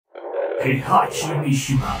Kazuya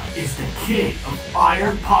Mishima is the king of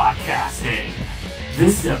iron podcasting.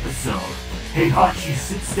 This episode, Heihachi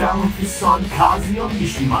sits down with his son Kazuya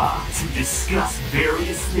Mishima to discuss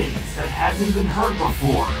various things that hasn't been heard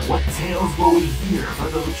before. What tales will we hear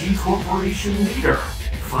from the G Corporation leader?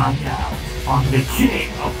 Find out on the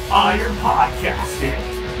King of Iron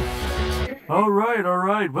Podcasting.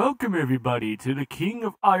 Alright, welcome everybody to the King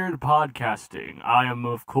of Iron Podcasting. I am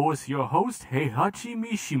of course your host, Heihachi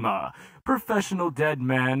Mishima, professional dead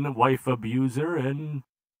man, wife abuser, and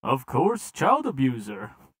of course, child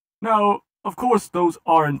abuser. Now, of course those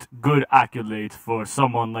aren't good accolades for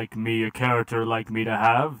someone like me, a character like me to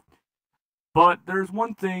have, but there's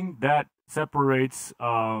one thing that separates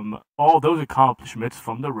all those accomplishments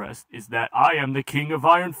from the rest, is that I am the King of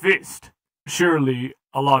Iron Fist. Surely,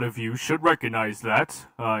 a lot of you should recognize that.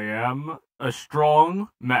 I am a strong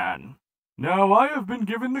man. Now, I have been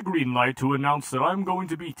given the green light to announce that I'm going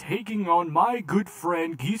to be taking on my good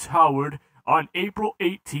friend Geese Howard on April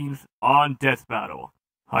 18th on Death Battle.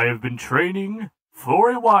 I have been training for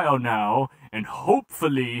a while now, and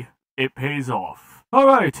hopefully it pays off.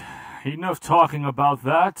 Alright, enough talking about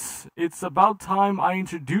that. It's about time I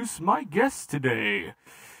introduce my guest today.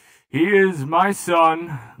 He is my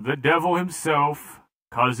son, the devil himself,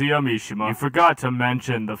 Kazuya Mishima. You forgot to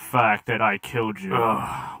mention the fact that I killed you.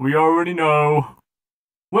 We already know.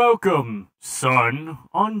 Welcome, son,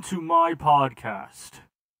 onto my podcast.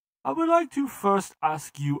 I would like to first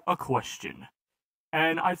ask you a question.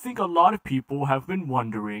 And I think a lot of people have been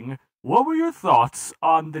wondering, what were your thoughts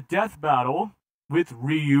on the death battle with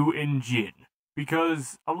Ryu and Jin?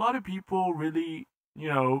 Because a lot of people really,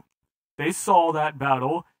 they saw that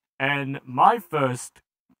battle. And my first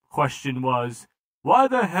question was, why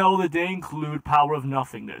the hell did they include Power of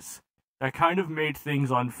Nothingness? That kind of made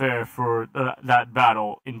things unfair for that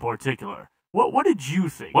battle in particular. What did you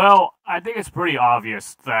think? Well, I think it's pretty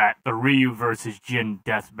obvious that the Ryu versus Jin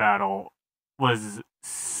death battle was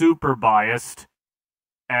super biased.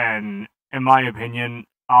 And in my opinion,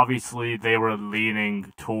 obviously they were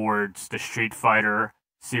leaning towards the Street Fighter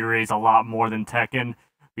series a lot more than Tekken,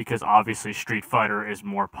 because obviously Street Fighter is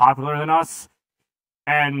more popular than us,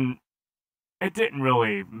 and it didn't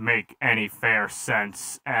really make any fair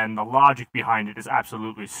sense, and the logic behind it is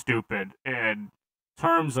absolutely stupid. In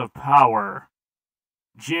terms of power,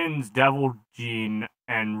 Jin's Devil Gene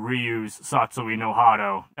and Ryu's Satsui no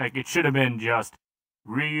Hado, it should have been just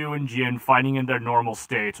Ryu and Jin fighting in their normal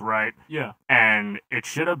states, right? Yeah. And it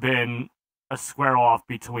should have been a square off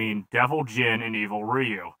between Devil Jin and Evil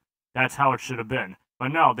Ryu. That's how it should have been. But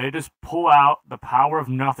no, they just pull out the Power of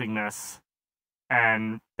Nothingness,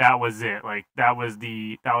 and that was it. That was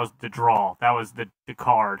the draw. That was the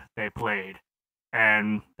card they played.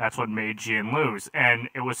 And that's what made Jin lose. And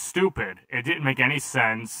it was stupid. It didn't make any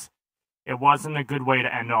sense. It wasn't a good way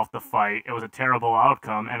to end off the fight. It was a terrible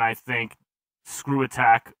outcome, and I think Screw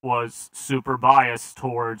Attack was super biased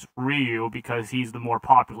towards Ryu because he's the more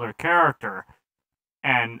popular character.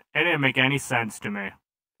 And it didn't make any sense to me.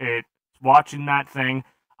 Watching that thing,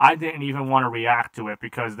 I didn't even want to react to it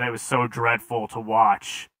because it was so dreadful to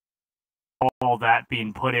watch all that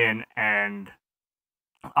being put in, and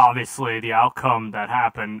obviously the outcome that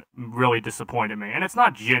happened really disappointed me. And it's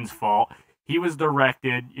not Jin's fault. He was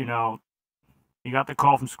directed, he got the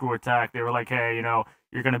call from Screw Attack. They were like, hey,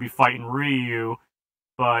 you're going to be fighting Ryu,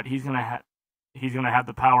 but he's going to have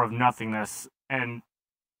the Power of Nothingness. And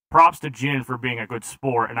props to Jin for being a good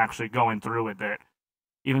sport and actually going through with it,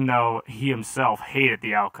 even though he himself hated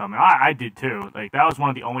the outcome. And I did too. That was one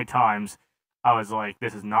of the only times I was like,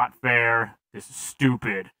 this is not fair. This is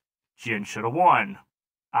stupid. Jin should have won.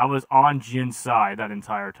 I was on Jin's side that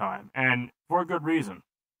entire time. And for a good reason.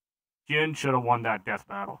 Jin should have won that death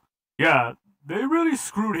battle. Yeah, they really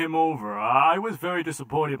screwed him over. I was very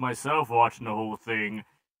disappointed myself watching the whole thing.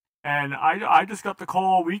 And I just got the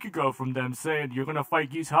call a week ago from them saying, you're going to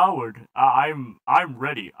fight Geese Howard. I'm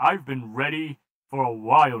ready. I've been ready for a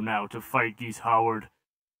while now to fight Geese Howard.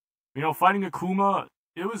 Fighting Akuma,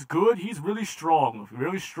 it was good. He's really strong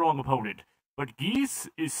opponent. But Geese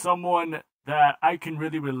is someone that I can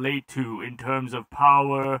really relate to in terms of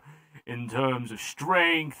power, in terms of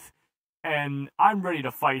strength, and I'm ready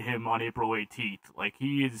to fight him on April 18th.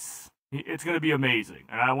 It's going to be amazing,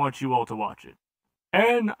 and I want you all to watch it.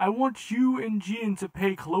 And I want you and Jin to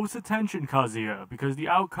pay close attention, Kazuya, because the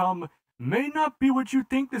outcome may not be what you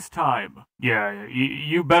think this time. Yeah,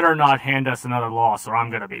 you better not hand us another loss or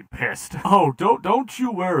I'm gonna be pissed. Oh, don't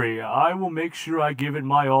you worry. I will make sure I give it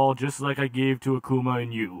my all just like I gave to Akuma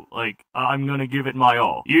and you. I'm gonna give it my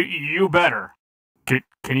all. You better.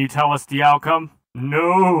 Can you tell us the outcome?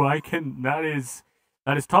 No, I can.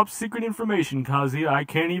 That is top secret information, Kazuya. I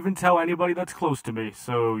can't even tell anybody that's close to me,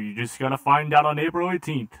 so you just gotta find out on April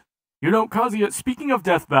 18th. You know, Kazuya, speaking of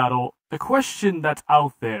Death Battle, the question that's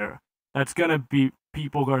out there that's gonna be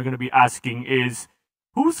people are gonna be asking is,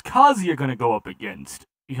 who's Kazuya gonna go up against?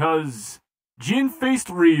 Because Jin faced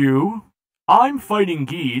Ryu, I'm fighting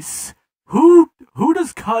Geese. Who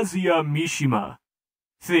does Kazuya Mishima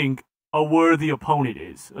think a worthy opponent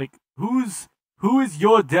is? Like, who is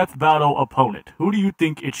your Death Battle opponent? Who do you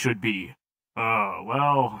think it should be?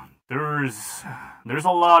 Well, there's a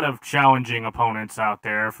lot of challenging opponents out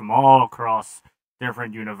there from all across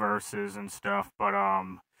different universes and stuff, but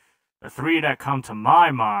the three that come to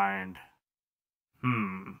my mind,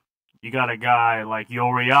 you got a guy like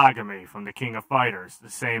Yori Yagami from the King of Fighters, the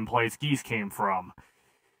same place Geese came from.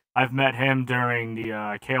 I've met him during the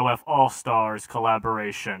KOF All-Stars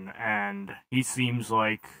collaboration, and he seems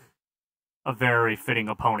like a very fitting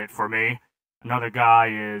opponent for me. Another guy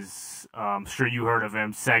is, I'm sure you heard of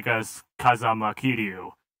him, Sega's Kazama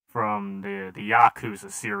Kiryu from the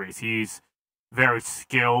Yakuza series. He's very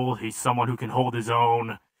skilled, he's someone who can hold his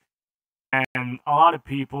own, and a lot of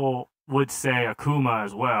people would say Akuma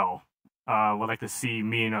as well. Would like to see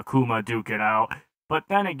me and Akuma duke it out. But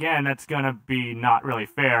then again, that's gonna be not really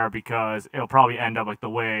fair because it'll probably end up like the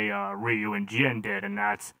way Ryu and Jin did, and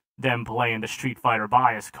that's them playing the Street Fighter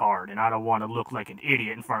bias card, and I don't want to look like an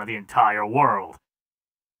idiot in front of the entire world.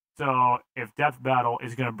 So, if Death Battle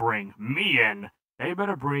is gonna bring me in, they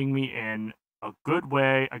better bring me in a good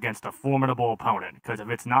way against a formidable opponent, because if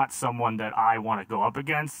it's not someone that I want to go up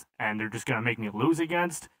against, and they're just gonna make me lose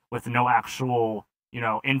against, with no actual,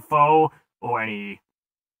 info, or any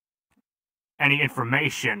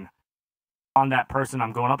information on that person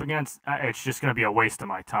I'm going up against, it's just going to be a waste of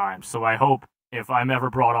my time. So I hope if I'm ever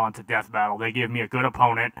brought on to Death Battle, they give me a good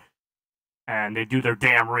opponent, and they do their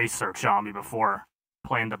damn research on me before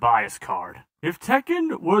playing the bias card. If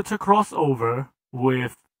Tekken were to cross over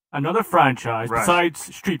with another franchise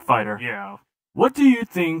besides Street Fighter, what do you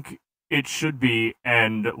think it should be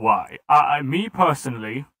and why? Me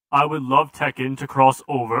personally, I would love Tekken to cross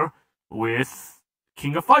over with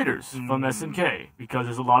King of Fighters from SNK, because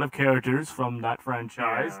there's a lot of characters from that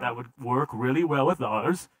franchise that would work really well with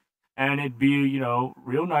ours, and it'd be,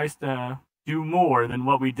 real nice to do more than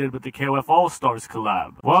what we did with the KOF All-Stars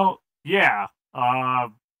collab. Well, yeah, I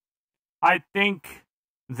think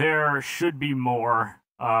there should be more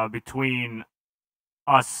between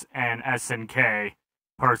us and SNK,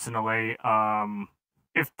 personally.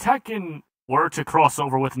 If Tekken were to cross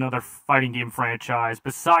over with another fighting game franchise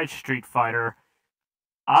besides Street Fighter,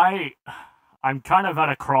 I'm kind of at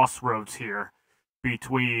a crossroads here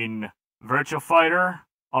between Virtua Fighter,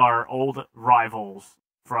 our old rivals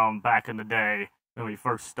from back in the day when we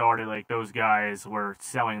first started. Like, those guys were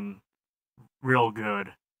selling real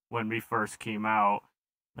good when we first came out.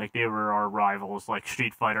 Like, they were our rivals, like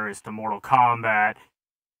Street Fighter is to Mortal Kombat.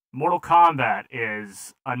 Mortal Kombat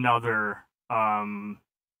is another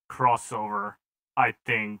crossover I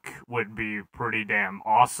think would be pretty damn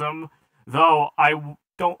awesome. Though I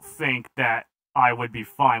don't think that I would be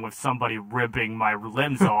fine with somebody ripping my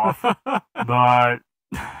limbs off. But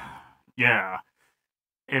yeah,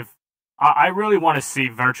 if I really want to see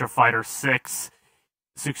Virtua Fighter 6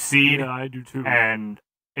 succeed. Yeah, I do too. And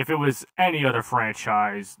if it was any other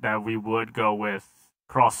franchise that we would go with,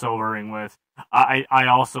 crossovering with, I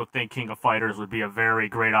also think King of Fighters would be a very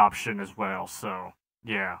great option as well. So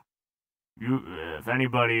yeah, if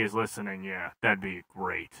anybody is listening, yeah, that'd be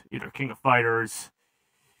great. Either King of Fighters,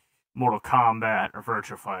 Mortal Kombat, or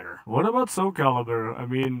Virtua Fighter. What about Soul Calibur? I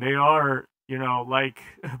mean, they are,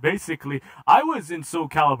 basically, I was in Soul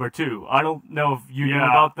Calibur too. I don't know if you knew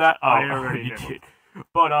about that. Oh, I already did.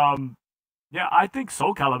 But, yeah, I think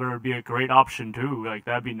Soul Calibur would be a great option too. Like,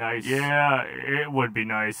 that'd be nice. Yeah, it would be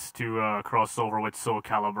nice to cross over with Soul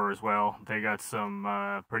Calibur as well. They got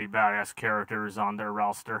some pretty badass characters on their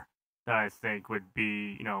roster that I think would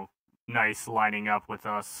be, nice lining up with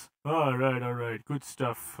us. Alright. Good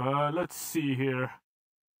stuff. Let's see here.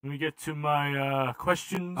 Let me get to my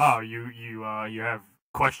questions. Oh, you have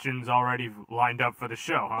questions already lined up for the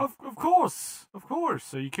show, huh? Of course.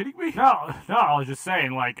 Are you kidding me? No, I was just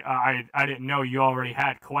saying, like, I didn't know you already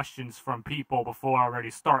had questions from people before already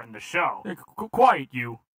starting the show. Hey, quiet,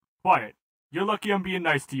 you. Quiet. You're lucky I'm being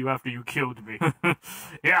nice to you after you killed me.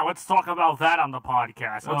 Yeah, let's talk about that on the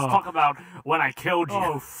podcast. Let's talk about when I killed you.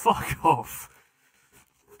 Oh, fuck off.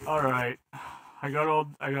 Alright. I got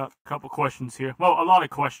a couple questions here. Well, a lot of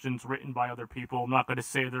questions written by other people. I'm not going to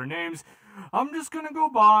say their names. I'm just going to go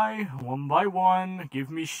by one. Give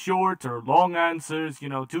me short or long answers. You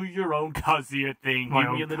know, do your own Kazuya thing.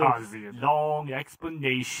 Give me a little long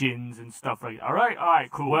explanations and stuff like that. All right,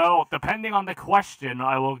 cool. Well, depending on the question,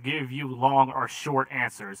 I will give you long or short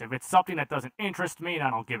answers. If it's something that doesn't interest me and I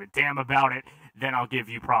don't give a damn about it, then I'll give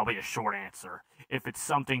you probably a short answer. If it's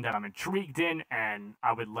something that I'm intrigued in and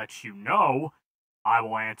I would let you know, I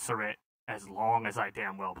will answer it as long as I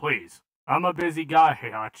damn well please. I'm a busy guy,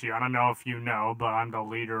 Heihachi. I don't know if you know, but I'm the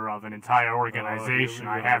leader of an entire organization.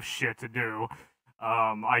 I have shit to do.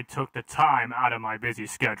 I took the time out of my busy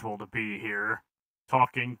schedule to be here,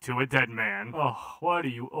 talking to a dead man. Oh, why do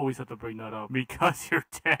you always have to bring that up? Because you're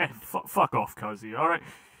dead. Fuck off, Kazuya. Alright.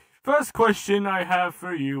 First question I have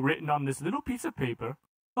for you, written on this little piece of paper.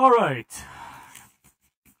 Alright.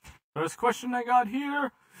 First question I got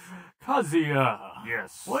here. Kazuya.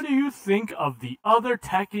 Yes. What do you think of the other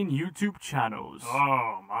Tekken YouTube channels?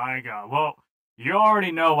 Oh my god. Well, you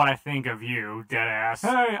already know what I think of you, deadass.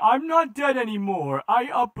 Hey, I'm not dead anymore. I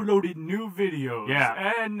uploaded new videos. Yeah.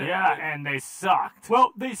 And they sucked.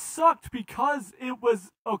 Well, they sucked because it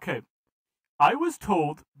was... Okay. I was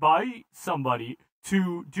told by somebody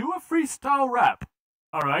to do a freestyle rap.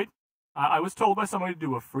 Alright? I was told by somebody to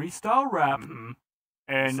do a freestyle rap. Mm-hmm.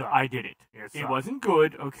 And I did it. It wasn't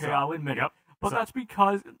good, okay, I'll admit it. But that's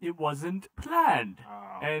because it wasn't planned.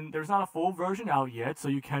 Oh. And there's not a full version out yet, so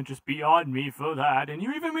you can't just be on me for that. And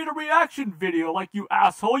you even made a reaction video, like, you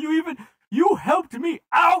asshole. You helped me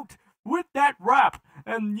out with that rap.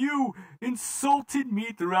 And you insulted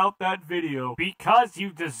me throughout that video. Because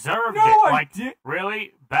you deserved it. I did.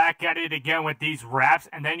 Really? Back at it again with these raps,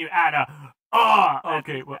 and then you add a,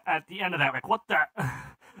 okay, at the end of that, like, what the...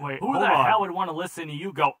 Wait, who the hell would want to listen to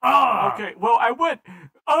you go, Okay, well, I went,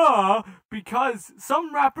 because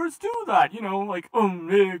some rappers do that, you know, like,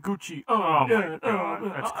 Gucci, Oh my god,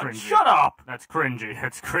 that's cringy. Shut up! That's cringy,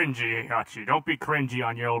 Heihachi. Don't be cringy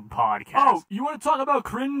on your old podcast. Oh, you want to talk about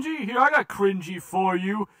cringy? Here, I got cringy for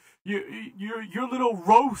you. Your little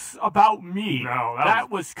roast about me. No,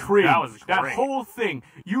 that was cringe. That was that great. whole thing.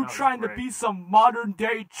 You trying to be some modern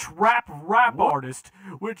day trap rap artist,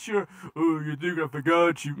 which you think I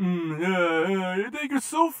forgot you? You think you're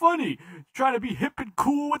so funny. Trying to be hip and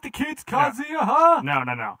cool with the kids, Kazuya, huh?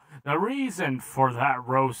 No. The reason for that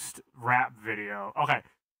roast rap video. Okay,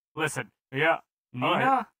 listen. Yeah.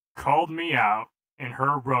 Nina called me out in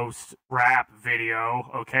her roast rap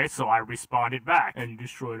video, okay, so I responded back. And you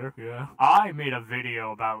destroyed her, yeah. I made a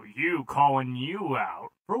video about you calling you out.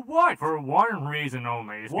 For what? For one reason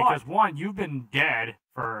only. It's because, one, you've been dead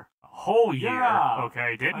for a whole year,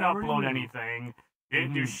 okay, didn't upload anything,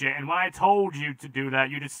 didn't do shit, and when I told you to do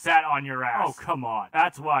that, you just sat on your ass. Oh, come on.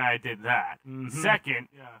 That's why I did that. Second,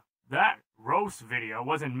 Yeah. that roast video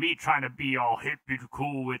wasn't me trying to be all hip and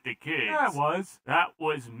cool with the kids. Yeah, it was. That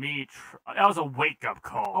was me. That was a wake-up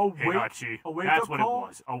call, Heihachi. That's what it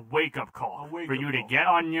was. A wake-up call. For you to get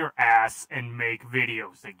on your ass and make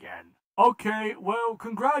videos again. Okay, well,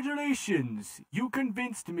 congratulations. You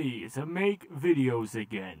convinced me to make videos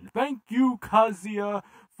again. Thank you, Kazuya,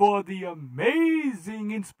 for the amazing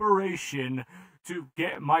inspiration to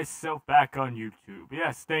get myself back on YouTube.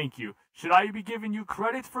 Yes, thank you. Should I be giving you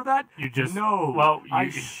credit for that? You just... No, well, I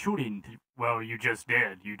shouldn't. Well, you just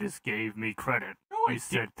did. You just gave me credit. No, I You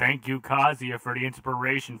said, thank you, Kazuya, for the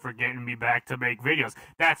inspiration for getting me back to make videos.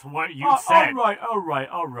 That's what you said. All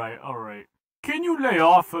right. Can you lay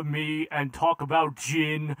off of me and talk about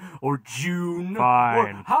Jin or June? Fine.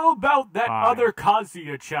 Or how about that Fine. other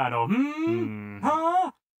Kazuya channel? Hmm.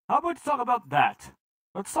 Huh? How about talk about that?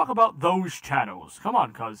 Let's talk about those channels. Come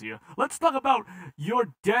on, Kazuya. Let's talk about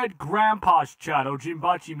your dead grandpa's channel,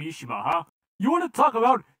 Jinbachi Mishima, huh? You want to talk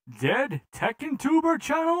about dead Tekken Tuber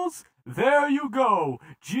channels? There you go,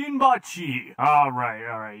 Jinbachi. All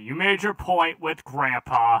right. You made your point with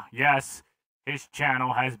Grandpa. Yes, his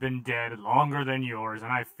channel has been dead longer than yours,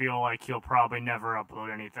 and I feel like he'll probably never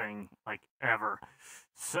upload anything, like, ever.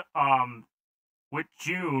 So, with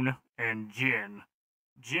June and Jin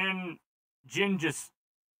just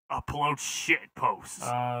upload shit posts.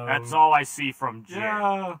 That's all I see from Jin.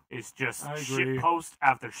 Yeah, it's just I agree. shit post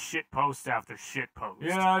after shit post after shit post.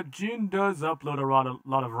 Yeah, Jin does upload a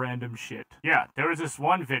lot of random shit. Yeah, there was this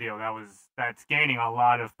one video that's gaining a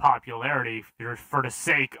lot of popularity for the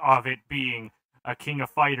sake of it being a King of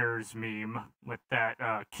Fighters meme with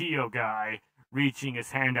that Kyo guy reaching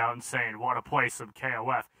his hand out and saying, "Want to play some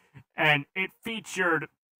KOF?" And it featured,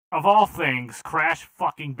 of all things, Crash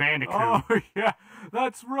fucking Bandicoot. Oh, yeah,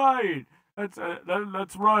 that's right. That's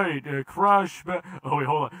right. Oh wait,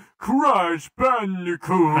 hold on. Crash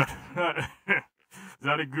Bandicoot. Is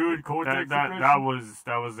that a good Cortex impression? That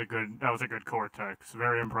was a good Cortex.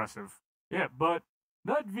 Very impressive. Yeah, but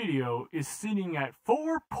that video is sitting at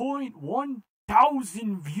 4.1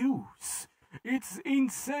 thousand views. It's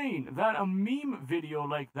insane that a meme video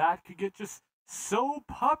like that could get just so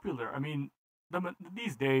popular. I mean,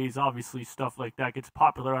 these days, obviously, stuff like that gets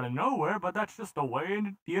popular out of nowhere, but that's just the way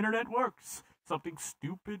the internet works. Something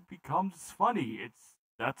stupid becomes funny.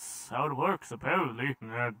 That's how it works, apparently.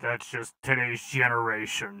 That's just today's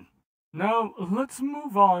generation. Now, let's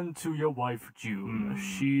move on to your wife, June.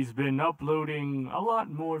 She's been uploading a lot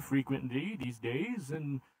more frequently these days,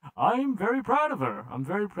 and I'm very proud of her. I'm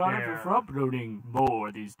very proud of her for uploading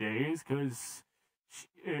more these days, because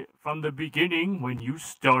from the beginning, when you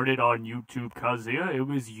started on YouTube, Kazuya, it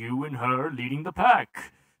was you and her leading the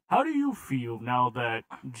pack. How do you feel now that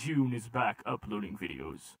June is back uploading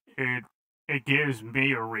videos? It gives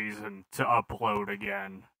me a reason to upload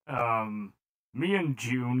again. Me and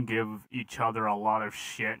June give each other a lot of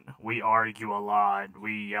shit. We argue a lot.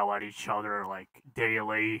 We yell at each other, like,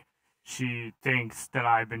 daily. She thinks that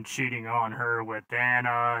I've been cheating on her with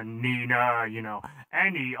Anna, Nina, you know,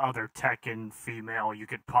 any other Tekken female you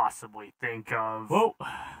could possibly think of. Well,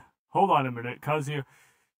 hold on a minute, Kazuya.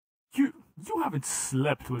 You haven't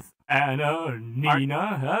slept with Anna or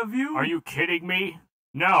Nina, have you? Are you kidding me?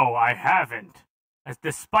 No, I haven't. As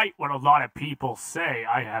despite what a lot of people say,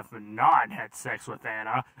 I have not had sex with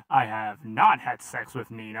Anna, I have not had sex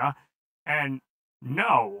with Nina, and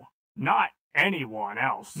no, not anyone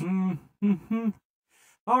else.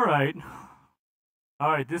 Alright,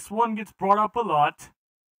 this one gets brought up a lot.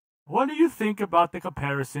 What do you think about the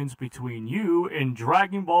comparisons between you and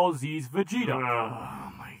Dragon Ball Z's Vegeta?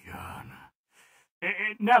 Oh my god.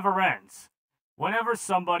 It never ends. Whenever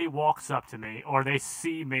somebody walks up to me, or they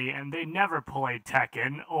see me, and they never played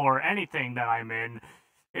Tekken, or anything that I'm in,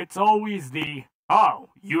 it's always oh,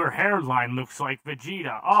 your hairline looks like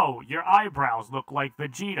Vegeta. Oh, your eyebrows look like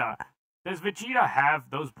Vegeta. Does Vegeta have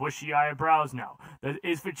those bushy eyebrows? No.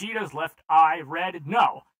 Is Vegeta's left eye red?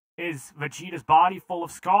 No. Is Vegeta's body full of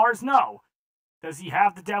scars? No. Does he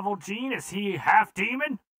have the devil gene? Is he half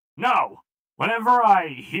demon? No. Whenever I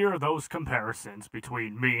hear those comparisons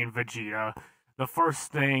between me and Vegeta, the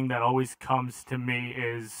first thing that always comes to me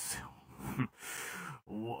is,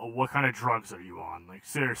 what kind of drugs are you on? Like,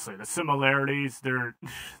 seriously, the similarities, they're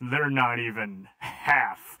not even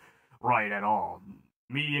half right at all.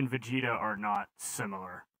 Me and Vegeta are not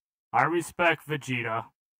similar. I respect Vegeta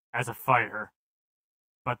as a fighter,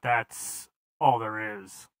 but that's all there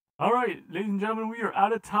is. Alright, ladies and gentlemen, we are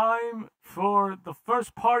out of time for the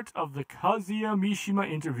first part of the Kazuya Mishima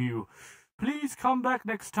interview. Please come back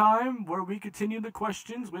next time where we continue the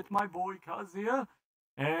questions with my boy Kazuya.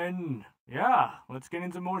 And yeah, let's get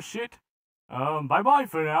into more shit. Bye-bye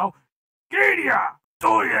for now. Gadia!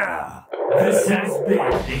 Oh yeah! This has been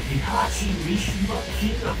the Kazuya Mishima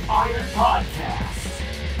King of Iron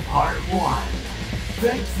Podcast, Part 1.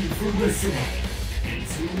 Thank you for listening, and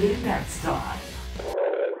tune in next time.